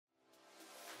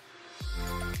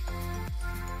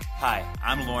Hi,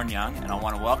 I'm Lorne Young, and I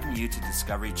want to welcome you to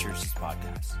Discovery Church's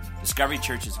podcast. Discovery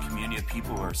Church is a community of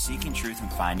people who are seeking truth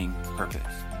and finding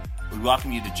purpose. We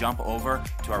welcome you to jump over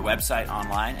to our website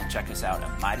online and check us out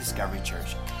at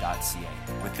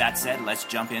mydiscoverychurch.ca. With that said, let's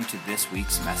jump into this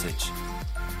week's message.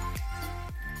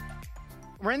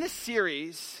 We're in this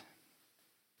series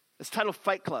that's titled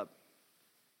Fight Club.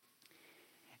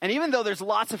 And even though there's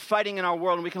lots of fighting in our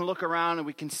world, and we can look around and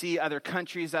we can see other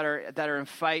countries that are in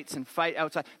fights and fight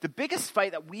outside, the biggest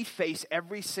fight that we face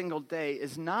every single day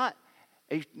is not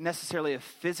necessarily a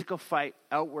physical fight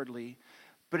outwardly,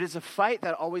 but it's a fight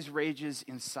that always rages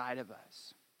inside of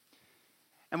us.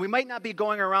 And we might not be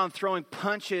going around throwing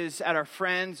punches at our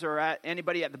friends or at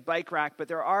anybody at the bike rack, but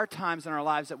there are times in our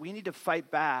lives that we need to fight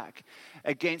back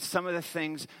against some of the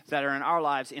things that are in our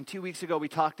lives. And 2 weeks ago, we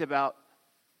talked about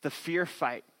the fear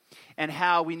fight and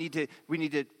how we need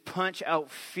to punch out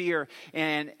fear.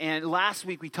 And last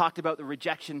week we talked about the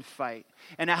rejection fight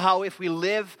and how if we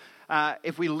live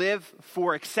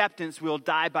for acceptance, we'll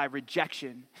die by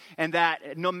rejection. And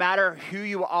that no matter who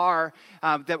you are,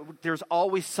 that there's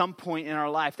always some point in our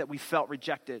life that we felt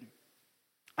rejected.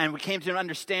 And we came to an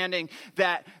understanding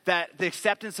that the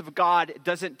acceptance of God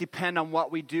doesn't depend on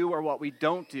what we do or what we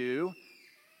don't do.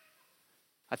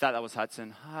 I thought that was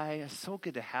Hudson. Hi, it's so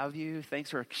good to have you. Thanks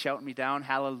for shouting me down.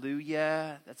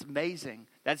 Hallelujah. That's amazing.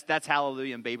 That's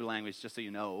hallelujah in baby language, just so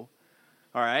you know.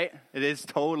 All right? It is,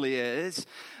 totally is.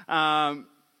 And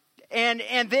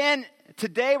then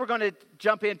today we're going to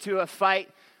jump into a fight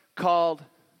called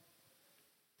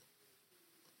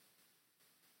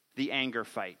the anger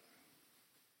fight.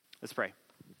 Let's pray.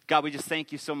 God, we just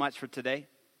thank you so much for today.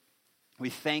 We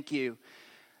thank you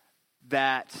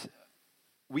that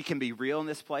we can be real in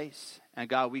this place. And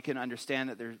God, we can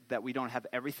understand that we don't have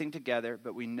everything together,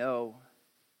 but we know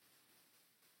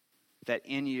that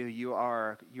in you, you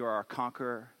are our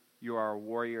conqueror, you are our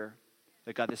warrior.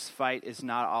 That God, this fight is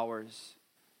not ours,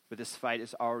 but this fight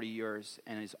is already yours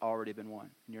and has already been won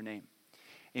in your name.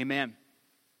 Amen.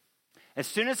 As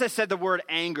soon as I said the word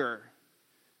anger,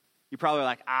 you're probably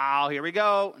like, oh, here we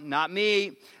go, not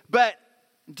me. But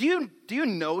do you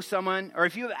know someone, or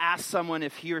if you have asked someone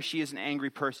if he or she is an angry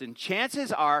person,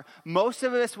 chances are most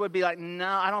of us would be like, no,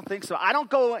 I don't think so. I don't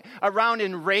go around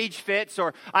in rage fits,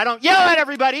 or I don't yell at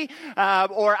everybody,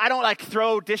 or I don't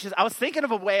throw dishes. I was thinking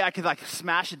of a way I could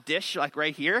smash a dish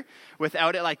right here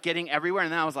without it getting everywhere,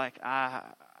 and then I was like,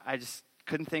 I just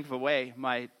couldn't think of a way.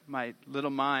 My little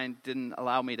mind didn't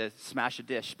allow me to smash a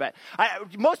dish. But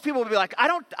most people would be like, I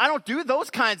don't do those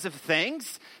kinds of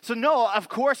things. So no, of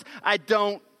course I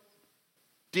don't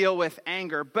deal with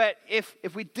anger. But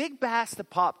if we dig past the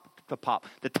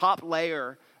top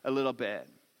layer a little bit,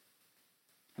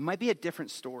 it might be a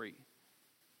different story.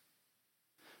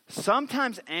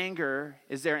 Sometimes anger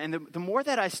is there, and the more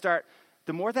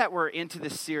that we're into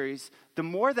this series, the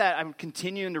more that I'm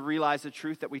continuing to realize the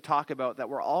truth that we talk about, that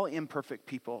we're all imperfect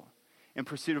people in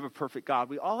pursuit of a perfect God.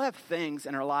 We all have things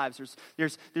in our lives.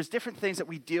 There's different things that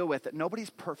we deal with, that nobody's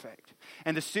perfect.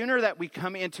 And the sooner that we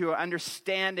come into an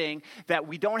understanding that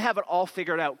we don't have it all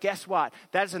figured out, guess what?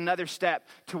 That is another step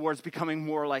towards becoming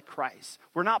more like Christ.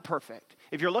 We're not perfect.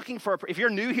 If you're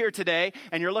new here today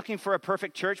and you're looking for a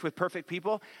perfect church with perfect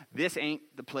people, this ain't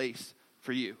the place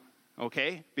for you.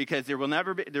 Okay? Because there will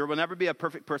never be a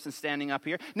perfect person standing up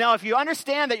here. Now, if you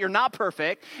understand that you're not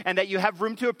perfect and that you have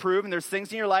room to improve and there's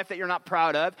things in your life that you're not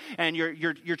proud of and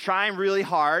you're trying really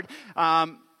hard,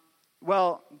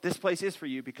 well, this place is for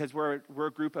you, because we're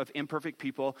a group of imperfect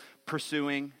people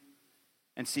pursuing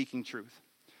and seeking truth.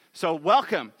 So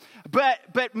welcome.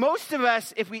 But most of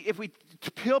us, if we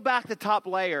peel back the top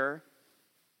layer,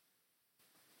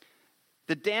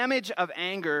 the damage of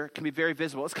anger can be very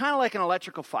visible. It's kind of like an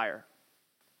electrical fire.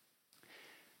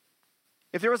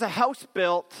 If there was a house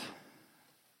built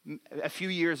a few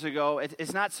years ago,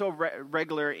 it's not so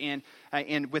regular in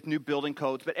with new building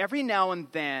codes, but every now and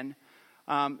then,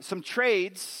 some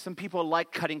people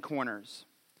like cutting corners.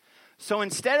 So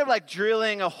instead of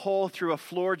drilling a hole through a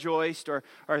floor joist or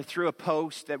through a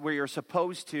post where you're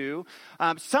supposed to,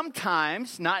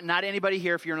 sometimes, not anybody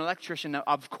here, if you're an electrician,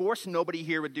 of course nobody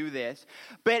here would do this,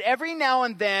 but every now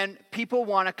and then people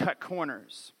want to cut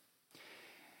corners.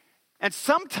 And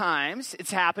sometimes it's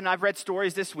happened, I've read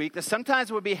stories this week, that sometimes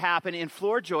it would be happening in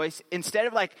floor joists, instead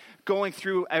of going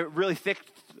through a really thick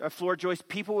floor joist,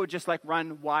 people would just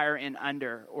run wire in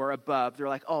under or above. They're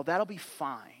like, oh, that'll be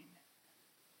fine.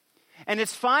 And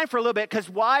it's fine for a little bit, because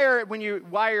when you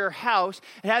wire your house,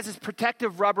 it has this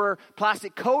protective rubber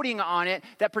plastic coating on it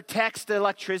that protects the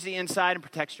electricity inside and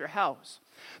protects your house.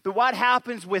 But what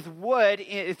happens with wood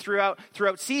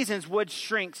throughout seasons, wood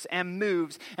shrinks and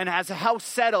moves. And as the house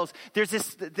settles,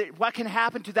 what can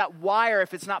happen to that wire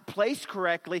if it's not placed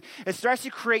correctly? It starts to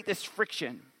create this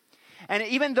friction. And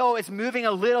even though it's moving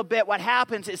a little bit, what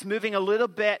happens is moving a little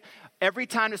bit every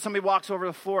time that somebody walks over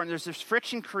the floor, and there's this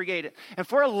friction created. And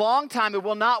for a long time, it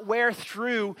will not wear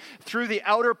through the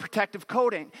outer protective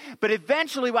coating. But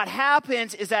eventually what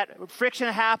happens is that friction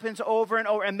happens over and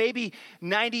over, and maybe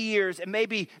 90 years, it may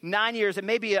be 9 years, it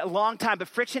may be a long time, but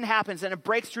friction happens and it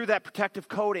breaks through that protective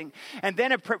coating. And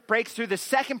then it breaks through the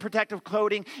second protective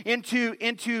coating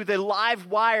into the live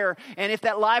wire. And if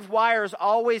that live wire is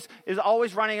always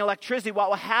running electricity, what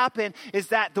will happen is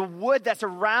that the wood that's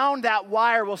around that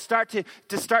wire will start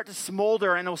to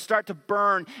smolder, and it will start to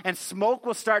burn, and smoke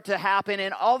will start to happen,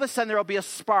 and all of a sudden there will be a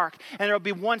spark, and there will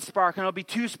be one spark, and there will be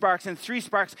two sparks, and three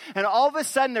sparks, and all of a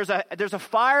sudden there's a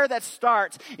fire that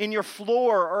starts in your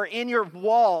floor or in your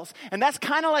walls. And that's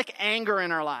kind of like anger in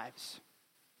our lives.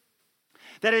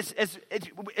 That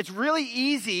it's really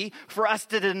easy for us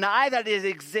to deny that it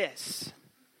exists.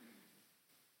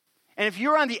 And if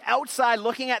you're on the outside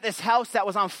looking at this house that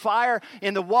was on fire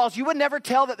in the walls, you would never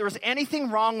tell that there was anything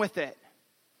wrong with it.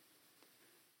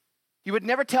 You would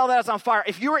never tell that it was on fire.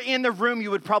 If you were in the room,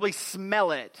 you would probably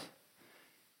smell it.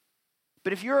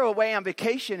 But if you were away on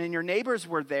vacation and your neighbors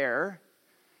were there,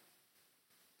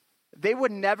 they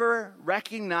would never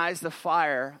recognize the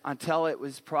fire until it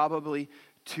was probably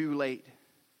too late.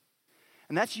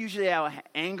 And that's usually how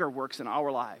anger works in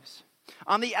our lives.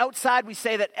 On the outside, we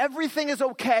say that everything is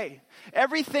okay.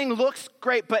 Everything looks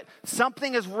great, but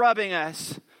something is rubbing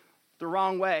us the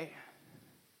wrong way.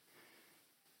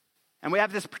 And we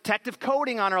have this protective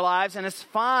coating on our lives, and it's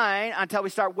fine until we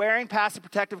start wearing past the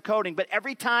protective coating. But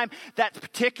every time that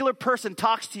particular person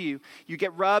talks to you, you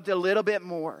get rubbed a little bit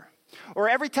more. Or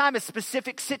every time a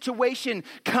specific situation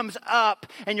comes up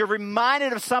and you're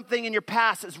reminded of something in your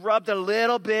past, it's rubbed a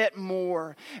little bit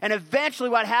more. And eventually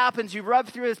what happens, you rub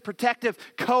through this protective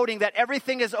coating that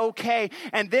everything is okay,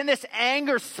 and then this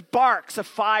anger sparks a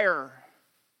fire.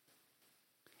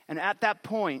 And at that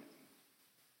point,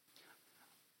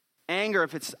 anger,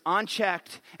 if it's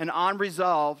unchecked and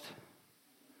unresolved,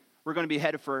 we're going to be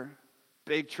headed for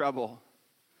big trouble.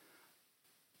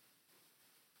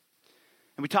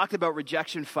 And we talked about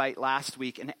rejection fight last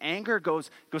week, and anger goes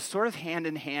sort of hand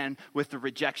in hand with the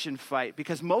rejection fight,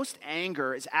 because most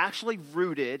anger is actually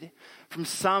rooted from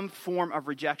some form of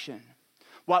rejection.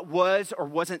 What was or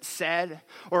wasn't said,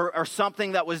 or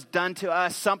something that was done to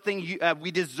us, something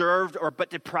we deserved were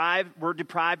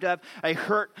deprived of, a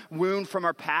hurt wound from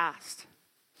our past.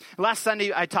 Last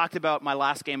Sunday, I talked about my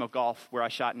last game of golf where I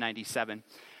shot 97.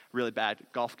 Really bad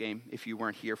golf game if you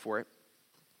weren't here for it.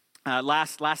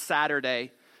 Last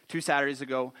Saturday, 2 Saturdays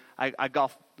ago, I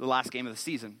golfed the last game of the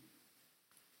season.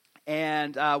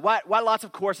 And what lots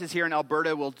of courses here in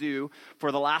Alberta will do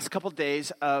for the last couple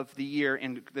days of the year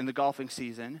in the golfing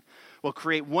season, will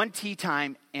create one tee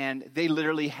time, and they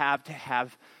literally have to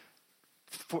have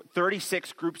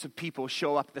 36 groups of people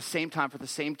show up at the same time for the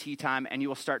same tee time, and you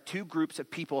will start 2 groups of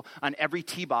people on every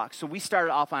tee box. So we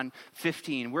started off on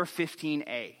 15. We're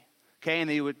 15A. Okay, and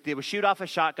they would shoot off a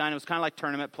shotgun. It was kind of like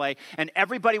tournament play, and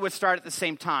everybody would start at the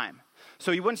same time. So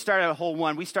you wouldn't start at a hole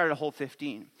 1. We started at hole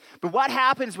 15. But what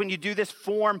happens when you do this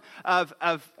form of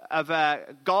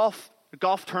golf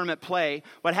tournament play?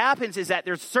 What happens is that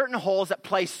there's certain holes that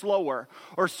play slower,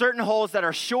 or certain holes that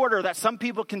are shorter that some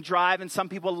people can drive and some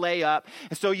people lay up.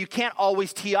 And so you can't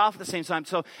always tee off at the same time.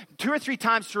 So 2 or 3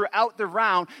 times throughout the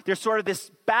round, there's sort of this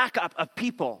backup of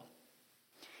people.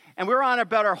 And we're on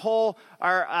about our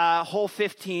hole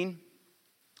 15,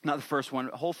 not the first one,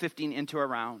 hole 15 into a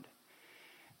round.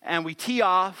 And we tee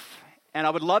off, and I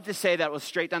would love to say that it was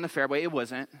straight down the fairway. It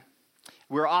wasn't.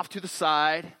 We were off to the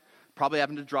side, probably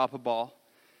having to drop a ball.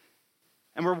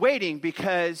 And we're waiting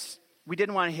because we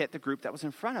didn't want to hit the group that was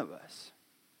in front of us.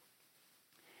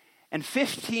 And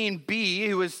 15B,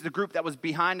 who was the group that was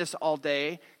behind us all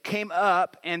day, came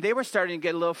up, and they were starting to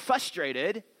get a little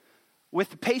frustrated with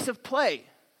the pace of play.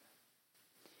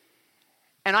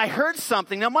 And I heard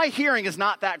something. Now, my hearing is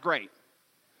not that great.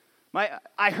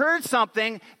 I heard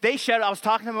something. They shouted. I was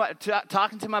talking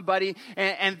to my buddy,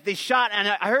 and they shot. And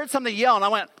I heard something yell, and I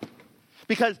went,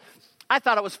 because I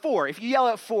thought it was 4. If you yell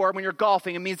at 4 when you're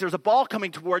golfing, it means there's a ball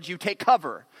coming towards you. Take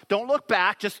cover. Don't look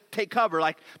back. Just take cover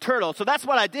like turtle. So that's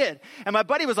what I did. And my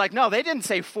buddy was like, no, they didn't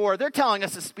say 4. They're telling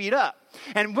us to speed up.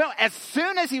 And as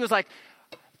soon as he was like,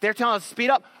 they're telling us to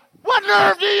speed up, what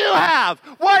nerve do you have?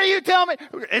 Why do you tell me?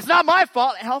 It's not my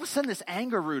fault. And all of a sudden, this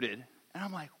anger rooted. And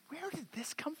I'm like, where did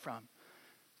this come from?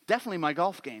 Definitely my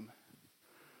golf game.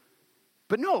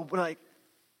 But no, like,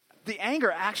 the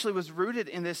anger actually was rooted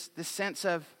in this sense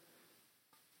of,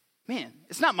 man,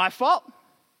 it's not my fault.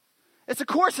 It's the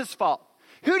course's fault.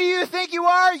 Who do you think you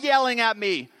are yelling at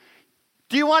me?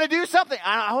 Do you want to do something?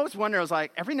 I always wonder, I was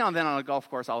like, every now and then on a golf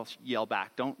course, I'll yell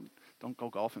back, don't go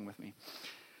golfing with me.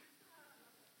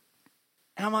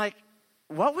 And I'm like,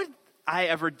 what would I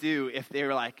ever do if they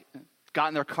were like, got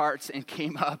in their carts and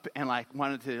came up and like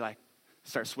wanted to like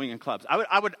start swinging clubs?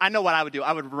 I know what I would do.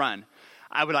 I would run.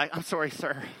 I would like, I'm sorry,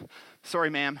 sir. Sorry,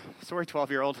 ma'am. Sorry,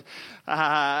 12-year-old.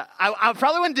 I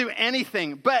probably wouldn't do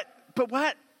anything. But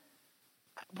what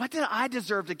did I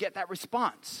deserve to get that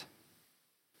response?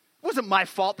 It wasn't my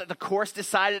fault that the course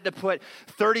decided to put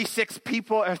 36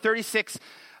 people or 36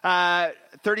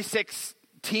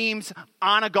 teams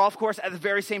on a golf course at the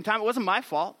very same time. It wasn't my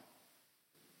fault.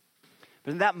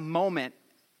 But in that moment,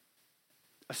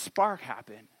 a spark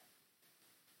happened.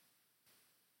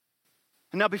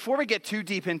 And now, before we get too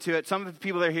deep into it, some of the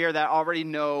people that are here that already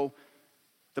know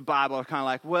the Bible are kind of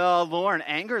like, well, Lorne,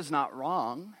 anger is not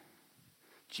wrong.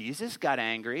 Jesus got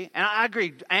angry. And I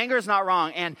agree, anger is not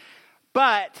wrong.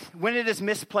 But when it is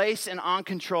misplaced and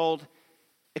uncontrolled,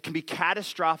 it can be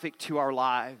catastrophic to our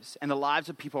lives and the lives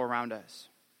of people around us.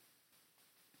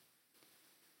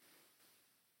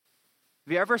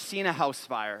 Have you ever seen a house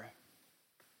fire?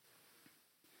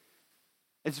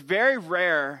 It's very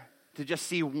rare to just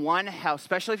see one house,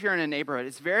 especially if you're in a neighborhood.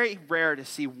 It's very rare to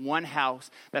see one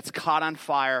house that's caught on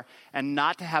fire and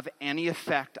not to have any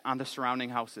effect on the surrounding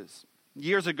houses.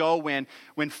 Years ago, when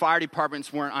fire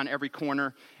departments weren't on every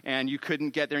corner and you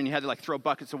couldn't get there and you had to like throw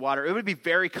buckets of water, it would be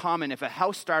very common if a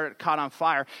house caught on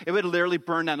fire, it would literally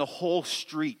burn down the whole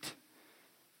street.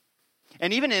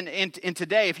 And even in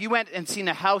today, if you went and seen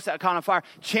a house that caught on fire,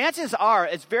 chances are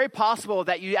it's very possible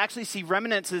that you actually see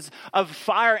remnants of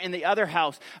fire in the other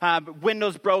house,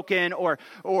 windows broken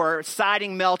or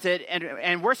siding melted,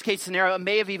 and worst case scenario, it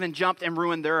may have even jumped and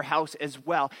ruined their house as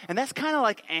well. And that's kind of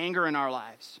like anger in our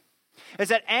lives. Is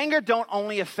that anger don't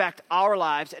only affect our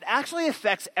lives, it actually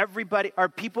affects everybody, our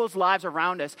people's lives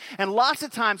around us. And lots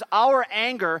of times our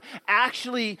anger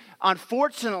actually,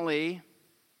 unfortunately,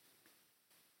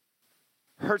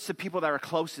 hurts the people that are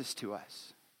closest to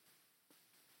us.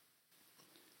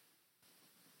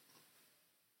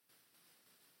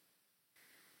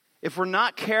 If we're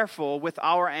not careful with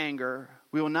our anger,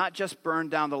 we will not just burn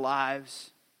down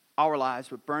our lives,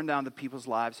 but burn down the people's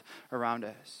lives around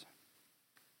us.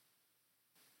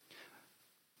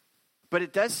 But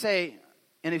it does say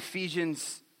in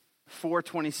Ephesians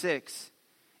 4:26,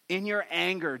 in your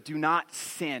anger, do not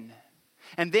sin.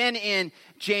 And then in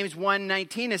James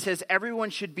 1:19, it says everyone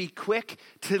should be quick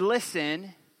to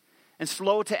listen and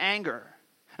slow to anger.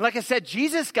 And like I said,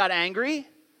 Jesus got angry.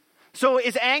 So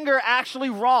is anger actually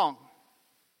wrong?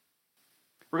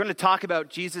 We're going to talk about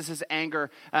Jesus'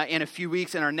 anger in a few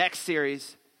weeks in our next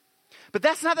series. But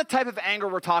that's not the type of anger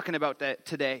we're talking about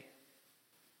today.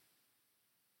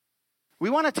 We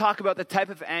want to talk about the type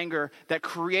of anger that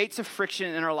creates a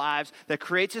friction in our lives, that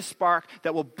creates a spark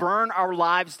that will burn our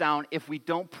lives down if we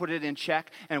don't put it in check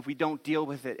and if we don't deal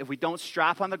with it. If we don't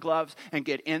strap on the gloves and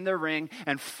get in the ring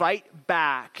and fight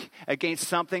back against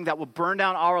something that will burn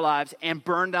down our lives and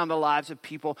burn down the lives of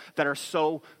people that are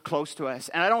so close to us.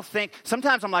 And I don't think,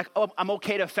 sometimes I'm like, oh, I'm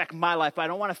okay to affect my life, but I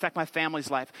don't want to affect my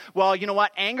family's life. Well, you know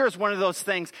what? Anger is one of those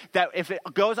things that if it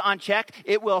goes unchecked,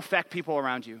 it will affect people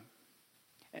around you.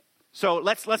 So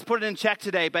let's put it in check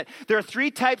today. But there are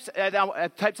three types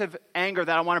of anger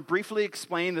that I want to briefly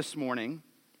explain this morning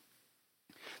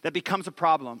that becomes a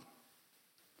problem.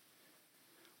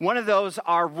 One of those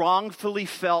are wrongfully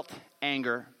felt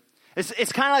anger.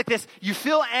 It's kind of like this. You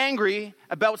feel angry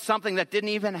about something that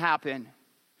didn't even happen.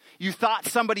 You thought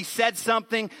somebody said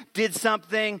something, did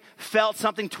something, felt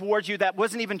something towards you that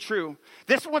wasn't even true.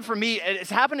 This one for me, it's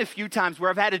happened a few times where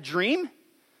I've had a dream,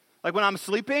 like when I'm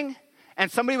sleeping, and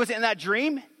somebody was in that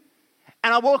dream,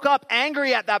 and I woke up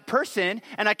angry at that person,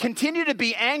 and I continue to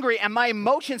be angry, and my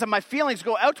emotions and my feelings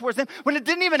go out towards them when it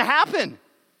didn't even happen.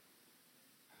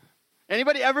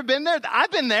 Anybody ever been there? I've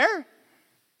been there.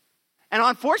 And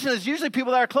unfortunately, it's usually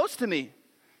people that are close to me.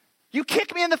 You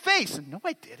kick me in the face. No,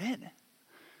 I didn't.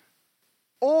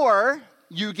 Or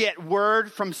you get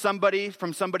word from somebody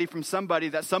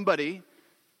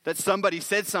that somebody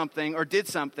said something or did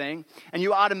something, and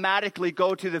you automatically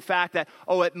go to the fact that,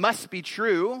 oh, it must be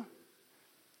true.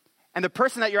 And the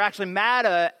person that you're actually mad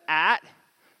at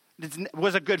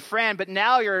was a good friend, but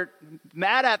now you're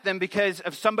mad at them because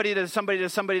of somebody that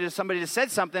said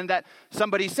something that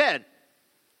somebody said.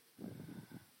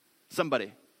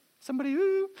 Somebody,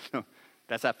 ooh. No,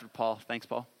 that's after Paul. Thanks,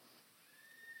 Paul.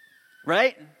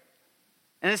 Right?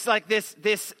 And it's like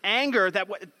this anger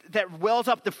that wells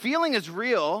up. The feeling is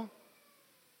real,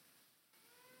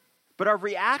 but our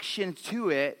reaction to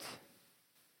it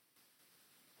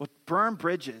will burn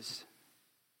bridges.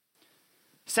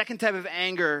 Second type of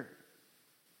anger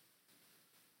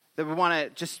that we want to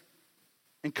just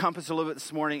encompass a little bit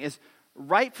this morning is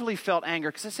rightfully felt anger.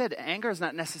 Because I said anger is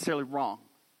not necessarily wrong.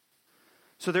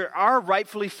 So there are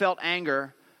rightfully felt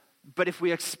anger, but if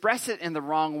we express it in the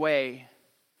wrong way,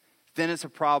 then it's a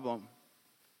problem.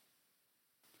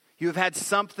 You have had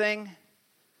something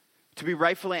to be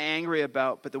rightfully angry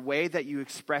about, but the way that you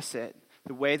express it,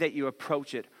 the way that you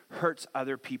approach it, hurts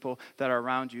other people that are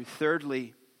around you.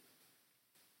 Thirdly,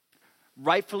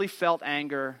 rightfully felt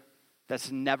anger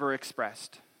that's never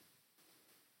expressed.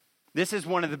 This is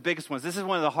one of the biggest ones. This is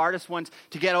one of the hardest ones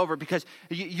to get over because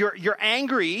you're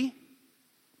angry,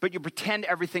 but you pretend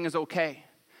everything is okay.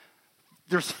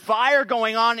 There's fire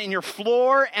going on in your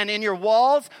floor and in your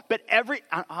walls, but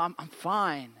I'm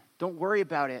fine. Don't worry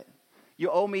about it. You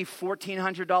owe me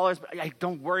 $1,400, but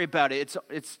don't worry about it.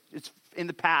 It's in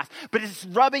the past. But it's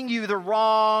rubbing you the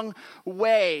wrong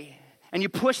way. And you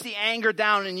push the anger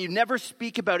down and you never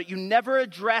speak about it. You never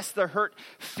address the hurt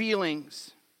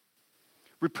feelings.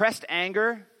 Repressed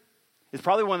anger is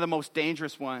probably one of the most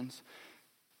dangerous ones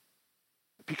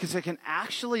because it can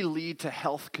actually lead to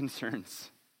health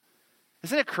concerns.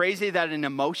 Isn't it crazy that an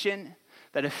emotion,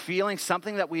 that a feeling,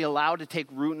 something that we allow to take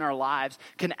root in our lives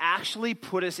can actually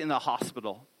put us in the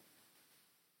hospital?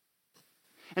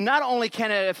 And not only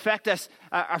can it affect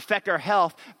our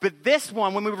health, but this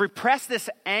one, when we repress this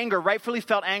anger, rightfully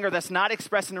felt anger that's not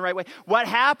expressed in the right way, what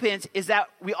happens is that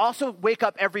we also wake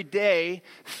up every day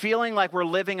feeling like we're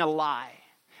living a lie.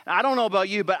 I don't know about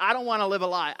you, but I don't want to live a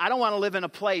lie. I don't want to live in a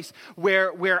place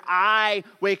where I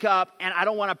wake up and I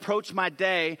don't want to approach my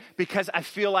day because I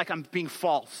feel like I'm being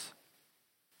false.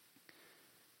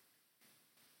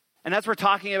 And as we're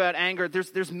talking about anger,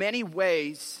 there's many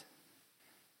ways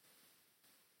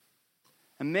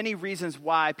and many reasons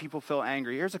why people feel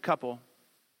angry. Here's a couple.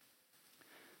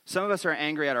 Some of us are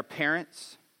angry at our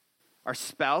parents, our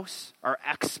spouse, our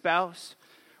ex-spouse.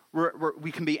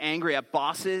 We can be angry at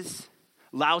bosses,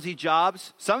 lousy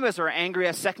jobs. Some of us are angry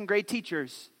at second grade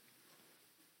teachers.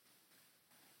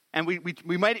 And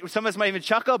some of us might even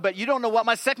chuckle, but you don't know what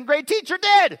my second grade teacher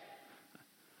did.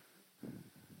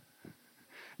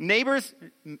 Neighbors,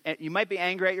 you might be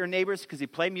angry at your neighbors because they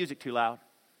play music too loud.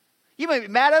 You might be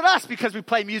mad at us because we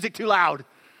play music too loud.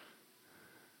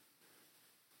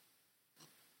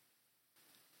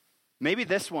 Maybe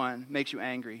this one makes you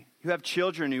angry. You have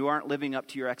children who aren't living up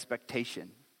to your expectation.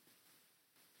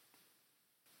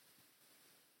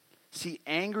 See,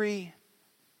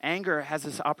 anger has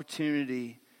this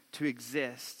opportunity to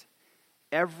exist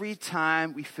every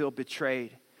time we feel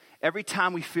betrayed, every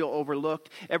time we feel overlooked,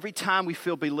 every time we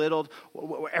feel belittled,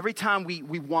 every time we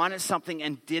wanted something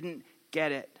and didn't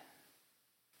get it.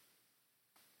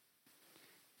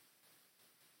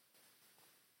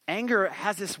 Anger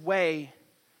has this way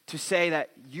to say that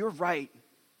you're right.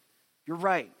 You're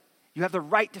right. You have the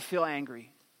right to feel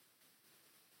angry.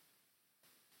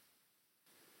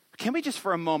 Can we just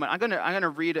for a moment, I'm going to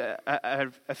read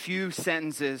a few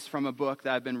sentences from a book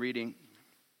that I've been reading.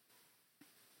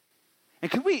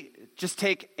 And can we just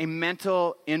take a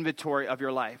mental inventory of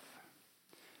your life?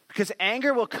 Because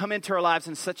anger will come into our lives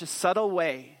in such a subtle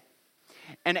way.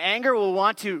 And anger will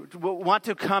want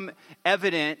to come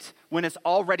evident when it's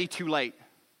already too late.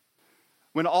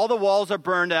 When all the walls are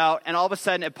burned out and all of a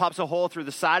sudden it pops a hole through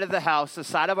the side of the house, the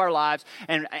side of our lives,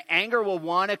 and anger will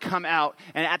want to come out.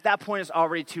 And at that point, it's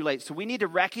already too late. So we need to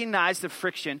recognize the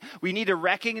friction. We need to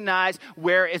recognize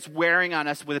where it's wearing on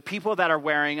us, with the people that are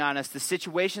wearing on us, the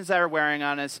situations that are wearing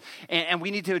on us, and we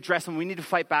need to address them. We need to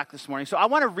fight back this morning. So I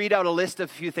want to read out a list of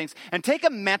a few things and take a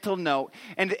mental note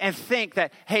and think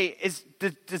that, hey,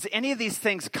 does any of these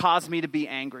things cause me to be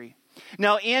angry?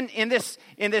 Now, in this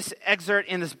excerpt,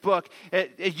 in this book,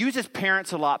 it uses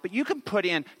parents a lot, but you can put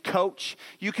in coach,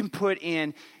 you can put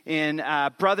in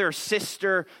brother,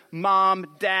 sister,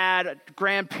 mom, dad,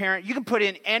 grandparent. You can put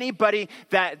in anybody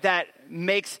that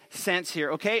makes sense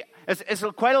here, okay? It's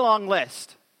quite a long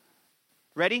list.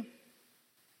 Ready?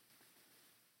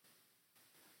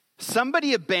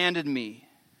 Somebody abandoned me.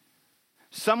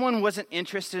 Someone wasn't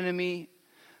interested in me.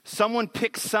 Someone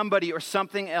picked somebody or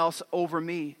something else over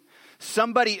me.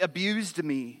 Somebody abused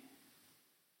me.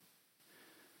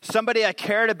 Somebody I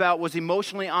cared about was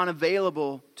emotionally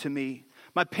unavailable to me.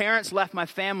 My parents left my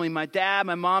family. My dad,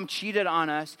 my mom cheated on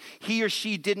us. He or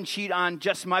she didn't cheat on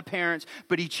just my parents,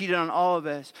 but he cheated on all of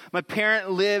us. My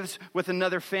parent lives with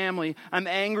another family. I'm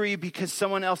angry because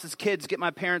someone else's kids get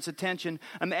my parents' attention.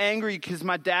 I'm angry because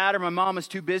my dad or my mom is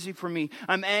too busy for me.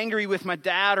 I'm angry with my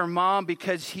dad or mom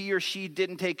because he or she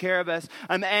didn't take care of us.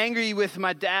 I'm angry with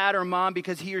my dad or mom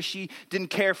because he or she didn't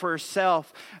care for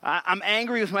herself. I'm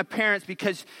angry with my parents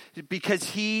because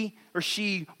he or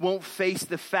she won't face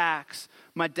the facts.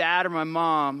 My dad or my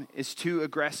mom is too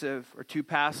aggressive or too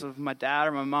passive. My dad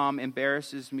or my mom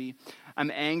embarrasses me.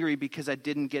 I'm angry because I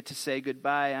didn't get to say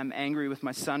goodbye. I'm angry with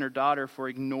my son or daughter for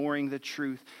ignoring the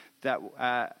truth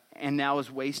and now is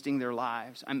wasting their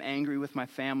lives. I'm angry with my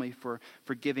family for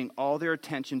giving all their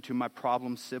attention to my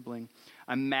problem sibling.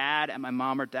 I'm mad at my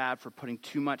mom or dad for putting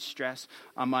too much stress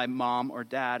on my mom or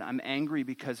dad. I'm angry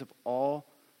because of all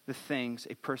the things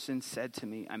a person said to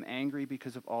me. I'm angry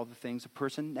because of all the things a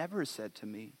person never said to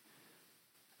me.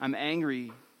 I'm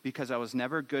angry because I was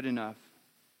never good enough.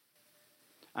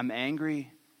 I'm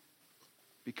angry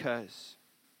because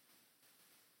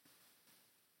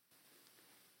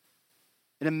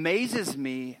it amazes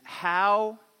me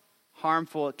how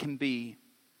harmful it can be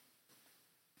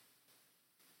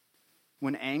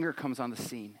when anger comes on the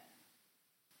scene.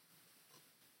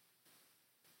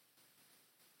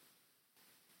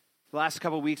 The last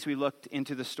couple of weeks, we looked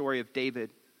into the story of David,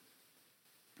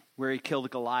 where he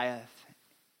killed Goliath.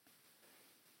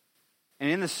 And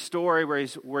in the story where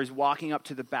he's walking up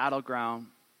to the battleground,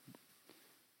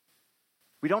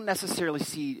 we don't necessarily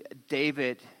see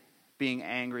David being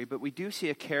angry, but we do see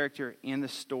a character in the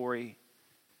story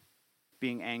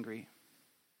being angry.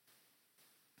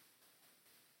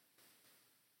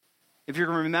 If you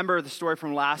remember the story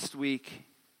from last week,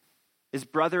 his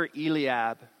brother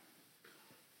Eliab,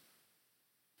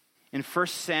 in 1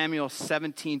 Samuel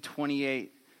 17:28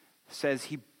 says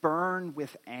he burned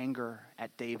with anger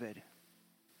at David.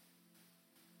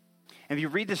 And if you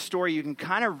read the story, you can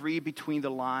kind of read between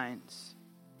the lines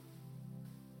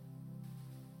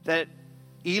that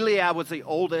Eliab was the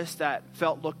oldest that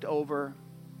felt looked over.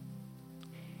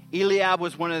 Eliab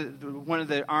was one of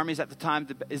the armies at the time,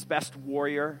 his best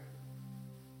warrior.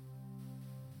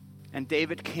 And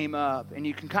David came up, and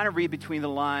you can kind of read between the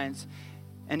lines.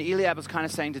 And Eliab was kind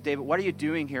of saying to David, what are you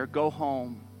doing here? Go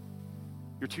home.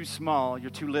 You're too small. You're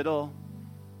too little.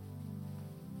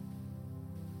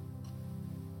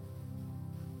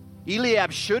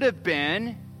 Eliab should have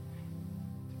been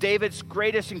David's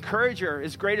greatest encourager,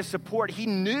 his greatest support. He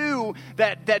knew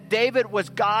that David was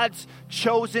God's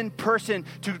chosen person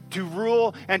to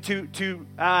rule and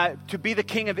to be the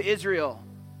king of Israel.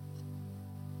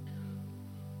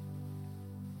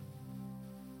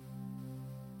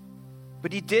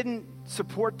 But he didn't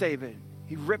support David.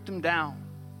 He ripped him down.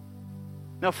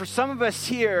 Now, for some of us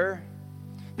here,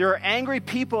 there are angry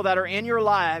people that are in your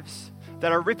lives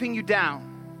that are ripping you down.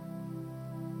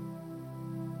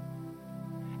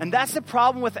 And that's the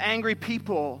problem with angry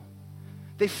people.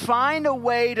 They find a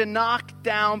way to knock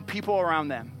down people around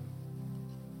them.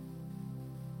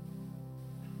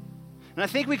 And I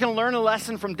think we can learn a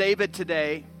lesson from David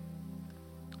today.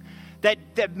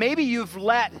 That maybe you've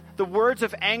let the words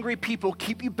of angry people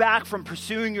keep you back from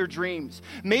pursuing your dreams.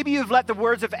 Maybe you've let the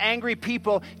words of angry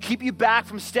people keep you back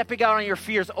from stepping out on your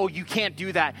fears. Oh, you can't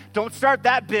do that. Don't start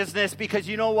that business because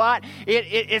you know what?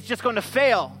 It's just going to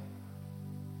fail.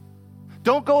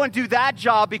 Don't go and do that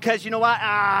job because you know what?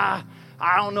 I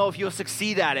don't know if you'll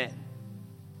succeed at it.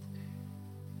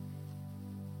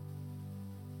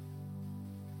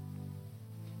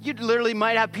 You literally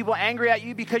might have people angry at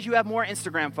you because you have more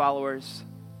Instagram followers.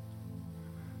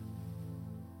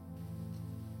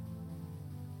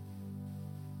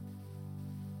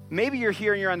 Maybe you're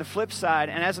here and you're on the flip side,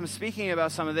 and as I'm speaking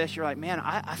about some of this, you're like, man,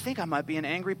 I think I might be an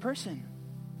angry person.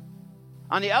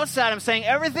 On the outside, I'm saying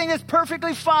everything is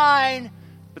perfectly fine,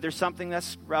 but there's something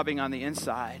that's rubbing on the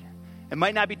inside. It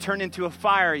might not be turned into a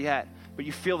fire yet, but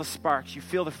you feel the sparks, you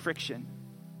feel the friction.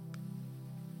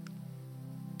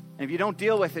 And if you don't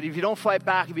deal with it, if you don't fight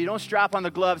back, if you don't strap on the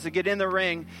gloves to get in the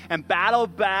ring and battle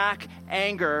back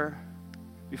anger,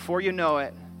 before you know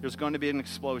it, there's going to be an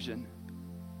explosion.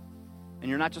 And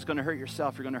you're not just going to hurt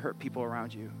yourself, you're going to hurt people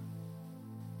around you.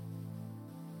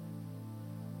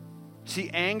 See,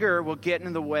 anger will get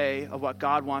in the way of what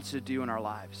God wants to do in our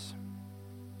lives.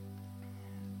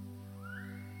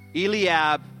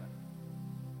 Eliab's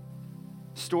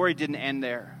story didn't end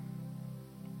there.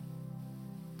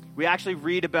 We actually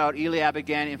read about Eliab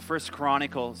again in 1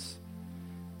 Chronicles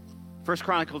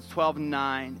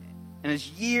 12:9. And it's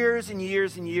years and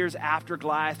years and years after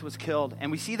Goliath was killed.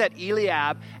 And we see that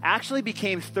Eliab actually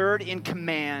became third in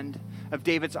command of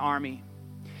David's army.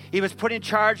 He was put in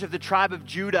charge of the tribe of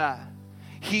Judah.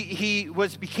 He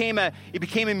became a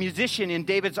musician in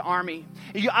David's army.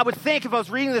 I would think, if I was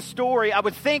reading this story, I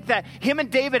would think that him and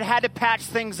David had to patch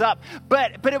things up.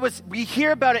 But we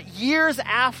hear about it years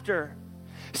after.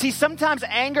 See, sometimes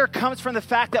anger comes from the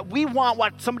fact that we want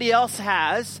what somebody else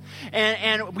has,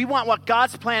 and we want what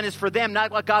God's plan is for them,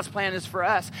 not what God's plan is for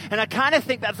us. And I kind of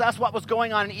think that's what was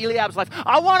going on in Eliab's life.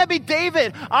 I want to be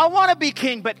David. I want to be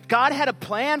king. But God had a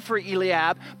plan for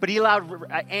Eliab, but he allowed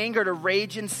anger to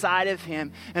rage inside of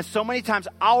him. And so many times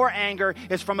our anger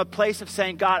is from a place of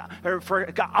saying, God,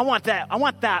 I want that. I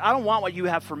want that. I don't want what you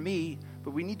have for me.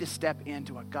 But we need to step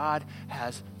into what God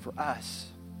has for us.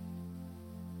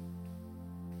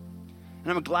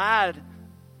 And I'm glad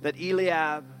that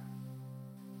Eliab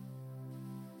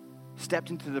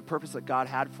stepped into the purpose that God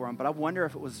had for him. But I wonder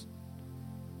if it was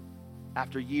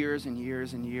after years and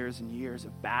years and years and years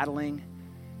of battling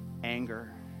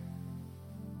anger.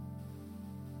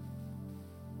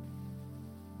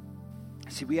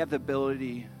 See, we have the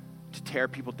ability to tear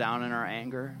people down in our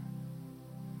anger.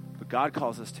 But God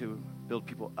calls us to build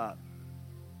people up.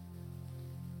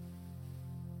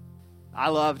 I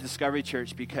love Discovery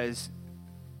Church because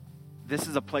this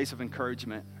is a place of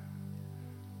encouragement.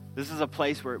 This is a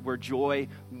place where joy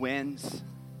wins.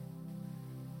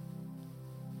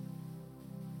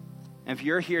 And if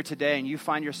you're here today and you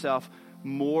find yourself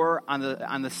more on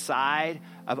the side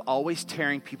of always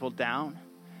tearing people down,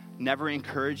 never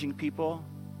encouraging people,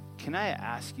 can I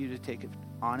ask you to take an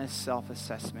honest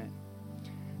self-assessment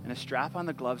and strap on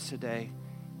the gloves today,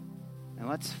 and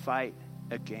let's fight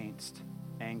against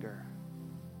anger.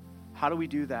 How do we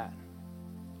do that?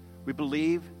 We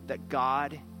believe that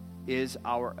God is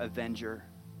our avenger.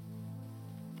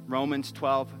 Romans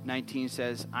 12:19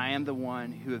 says, I am the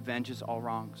one who avenges all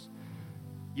wrongs.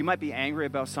 You might be angry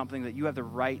about something that you have the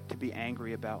right to be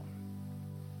angry about.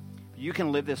 You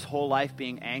can live this whole life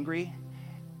being angry,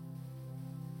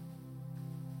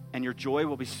 and your joy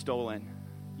will be stolen.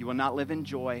 You will not live in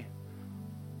joy.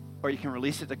 Or you can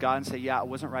release it to God and say, yeah, it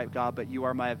wasn't right, God, but you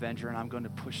are my avenger, and I'm going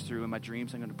to push through in my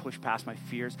dreams. I'm going to push past my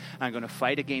fears. And I'm going to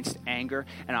fight against anger,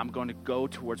 and I'm going to go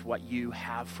towards what you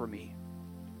have for me.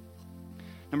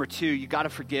 Number 2, you got to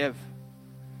forgive.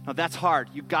 Now, that's hard.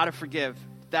 You got to forgive.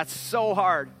 That's so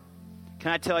hard.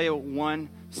 Can I tell you one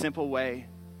simple way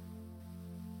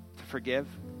to forgive?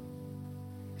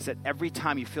 Is that every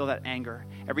time you feel that anger,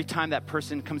 every time that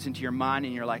person comes into your mind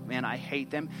and you're like, man, I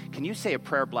hate them, can you say a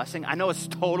prayer blessing? I know it's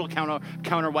total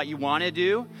counter what you want to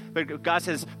do, but God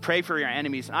says pray for your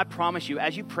enemies. And I promise you,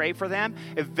 as you pray for them,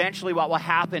 eventually what will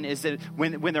happen is that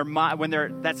when they're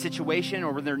that situation,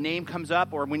 or when their name comes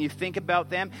up, or when you think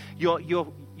about them,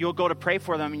 you'll go to pray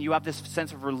for them, and you have this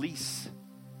sense of release.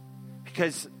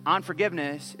 Because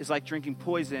unforgiveness is like drinking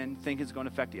poison, thinking it's going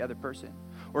to affect the other person.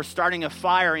 Or starting a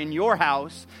fire in your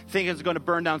house, thinking it's going to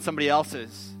burn down somebody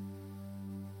else's.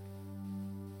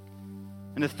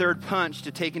 And the third punch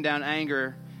to taking down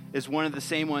anger is one of the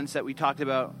same ones that we talked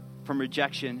about from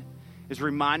rejection, is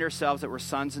remind ourselves that we're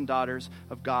sons and daughters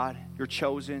of God. You're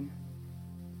chosen.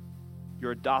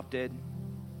 You're adopted.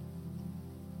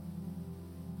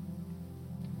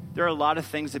 There are a lot of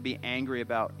things to be angry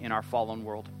about in our fallen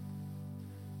world.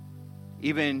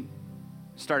 Even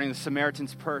starting the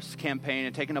Samaritan's Purse campaign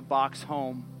and taking a box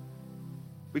home.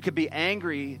 We could be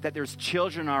angry that there's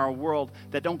children in our world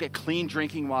that don't get clean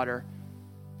drinking water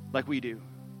like we do.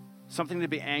 Something to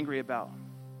be angry about.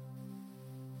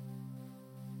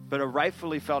 But a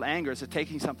rightfully felt anger is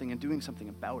taking something and doing something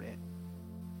about it.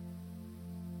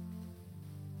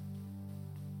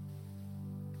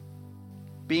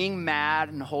 Being mad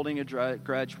and holding a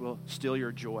grudge will steal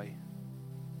your joy.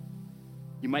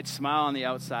 You might smile on the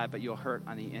outside, but you'll hurt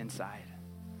on the inside.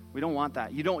 We don't want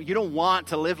that. You don't want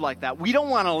to live like that. We don't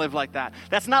want to live like that.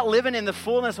 That's not living in the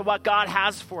fullness of what God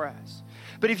has for us.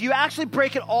 But if you actually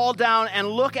break it all down and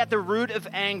look at the root of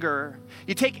anger,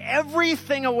 you take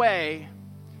everything away,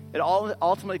 it all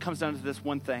ultimately comes down to this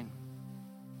one thing.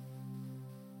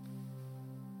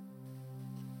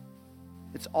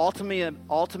 It's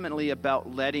ultimately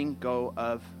about letting go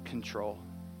of control.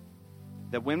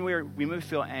 That when we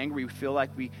feel angry, we feel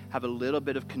like we have a little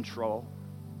bit of control.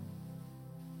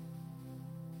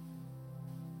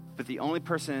 But the only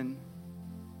person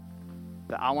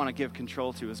that I want to give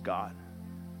control to is God.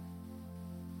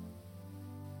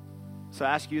 So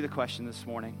I ask you the question this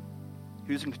morning.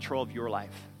 Who's in control of your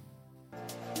life?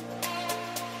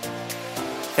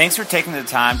 Thanks for taking the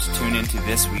time to tune into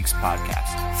this week's podcast.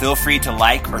 Feel free to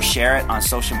like or share it on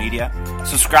social media.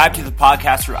 Subscribe to the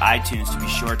podcast through iTunes to be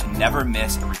sure to never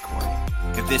miss a recording.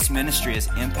 If this ministry has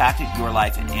impacted your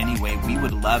life in any way, we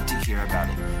would love to hear about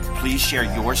it. Please share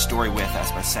your story with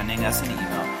us by sending us an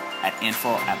email at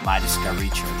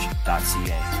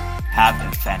info@mydiscoverychurch.ca. Have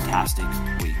a fantastic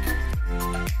week.